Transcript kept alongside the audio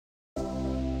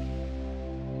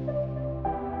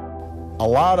a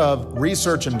lot of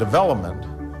research and development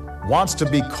wants to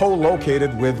be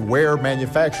co-located with where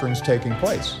manufacturing is taking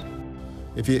place.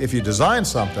 If you design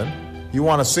something, you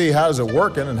want to see how's it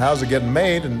working and how's it getting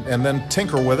made, and then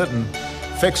tinker with it and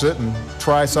fix it and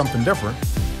try something different.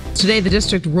 Today, the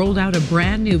district rolled out a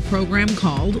brand new program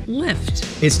called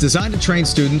LIFT. It's designed to train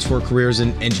students for careers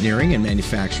in engineering and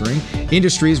manufacturing,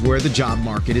 industries where the job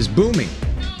market is booming.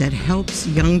 That helps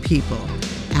young people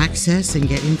access and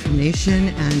get information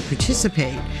and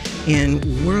participate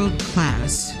in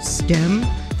world-class STEM,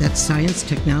 that's science,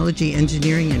 technology,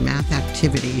 engineering, and math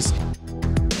activities.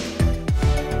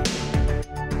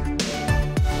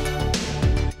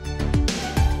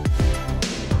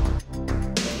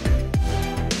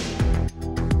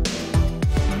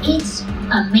 It's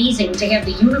amazing to have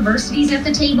the universities at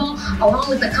the table, along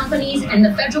with the companies, and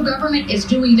the federal government is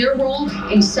doing their role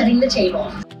in setting the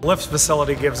table. LIFT's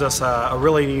facility gives us a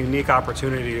really unique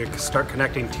opportunity to start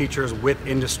connecting teachers with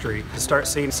industry, to start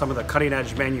seeing some of the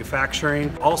cutting-edge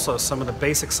manufacturing, also some of the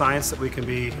basic science that we can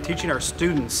be teaching our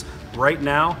students right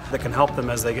now that can help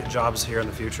them as they get jobs here in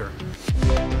the future.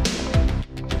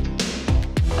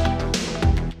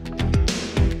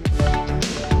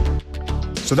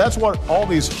 So that's what all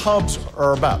these hubs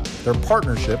are about. They're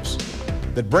partnerships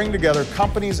that bring together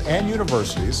companies and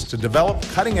universities to develop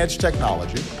cutting-edge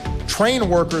technology, train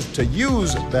workers to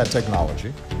use that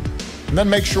technology, and then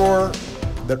make sure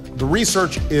that the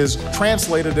research is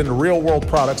translated into real-world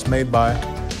products made by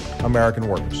American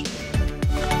workers.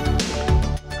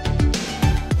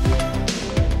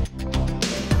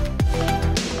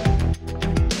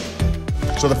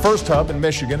 So the first hub in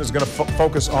Michigan is going to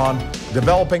focus on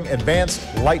developing advanced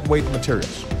lightweight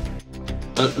materials.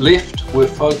 At LIFT, we're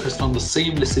focused on the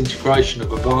seamless integration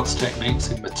of advanced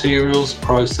techniques in materials,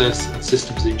 process and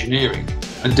systems engineering,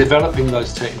 and developing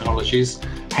those technologies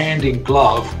hand in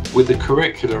glove with the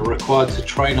curricula required to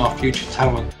train our future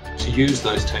talent to use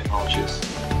those technologies.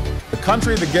 The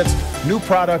country that gets new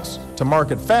products to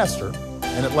market faster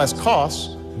and at less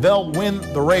costs, they'll win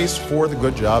the race for the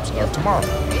good jobs of tomorrow.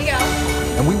 There you go.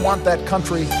 And we want that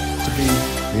country to be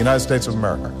the United States of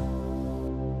America.